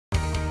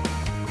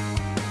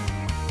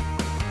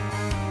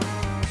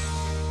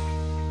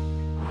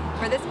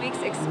For this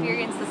week's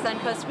Experience the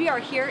Suncoast, we are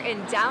here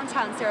in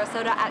downtown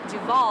Sarasota at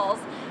Duval's,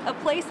 a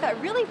place that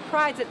really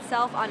prides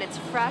itself on its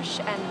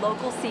fresh and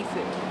local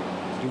seafood.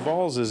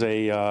 Duval's is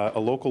a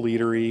local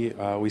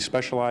eatery. We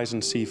specialize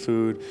in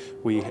seafood.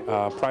 We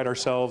pride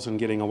ourselves in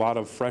getting a lot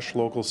of fresh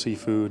local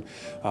seafood.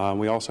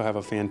 We also have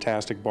a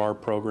fantastic bar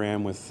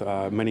program with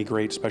many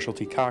great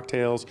specialty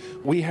cocktails.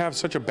 We have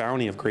such a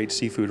bounty of great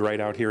seafood right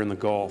out here in the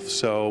Gulf,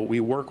 so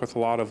we work with a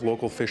lot of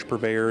local fish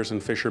purveyors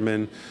and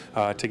fishermen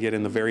to get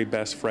in the very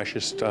best,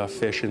 freshest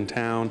fish in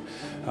town.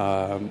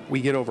 We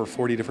get over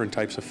 40 different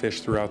types of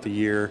fish throughout the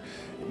year.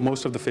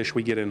 Most of the fish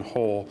we get in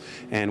whole,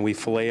 and we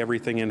fillet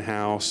everything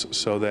in-house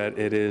so that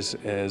it is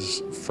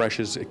as fresh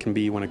as it can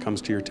be when it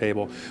comes to your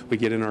table. We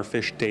get in our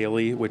fish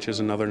daily, which is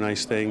another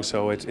nice thing,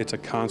 so it's a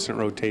constant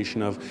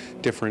rotation of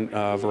different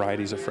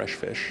varieties of fresh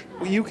fish.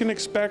 You can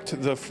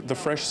expect the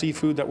fresh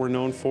seafood that we're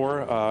known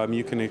for.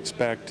 You can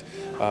expect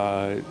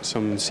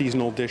some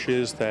seasonal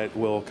dishes that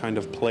will kind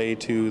of play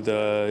to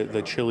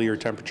the chillier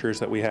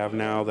temperatures that we have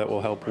now that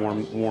will help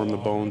warm the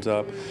bones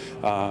up.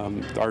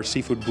 Our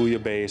seafood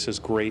bouillabaisse is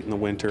great in the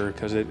winter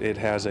because it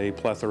has a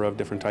plethora of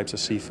different types of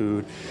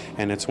seafood,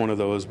 and it's one of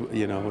those,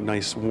 you know,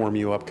 nice warm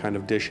you up kind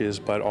of dishes,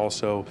 but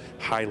also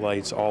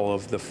highlights all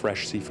of the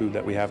fresh seafood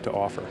that we have to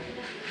offer.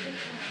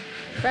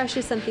 Fresh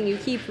is something you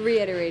keep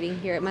reiterating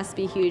here. It must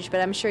be huge, but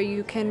I'm sure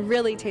you can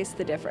really taste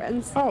the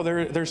difference. Oh,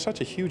 there's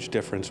such a huge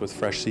difference with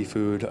fresh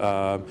seafood.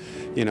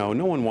 You know,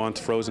 no one wants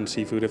frozen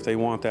seafood. If they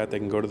want that, they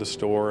can go to the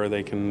store.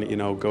 They can, you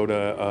know, go to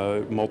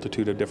a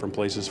multitude of different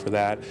places for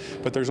that.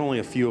 But there's only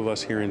a few of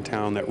us here in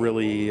town that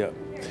really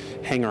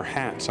hang our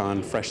hats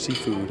on fresh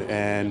seafood,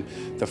 and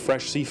the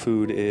fresh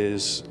seafood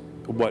is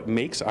what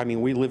makes, I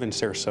mean, we live in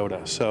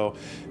Sarasota, so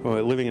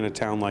living in a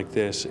town like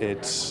this,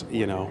 it's,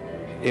 you know,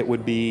 it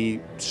would be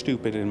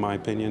stupid, in my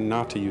opinion,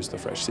 not to use the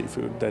fresh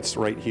seafood that's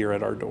right here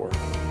at our door.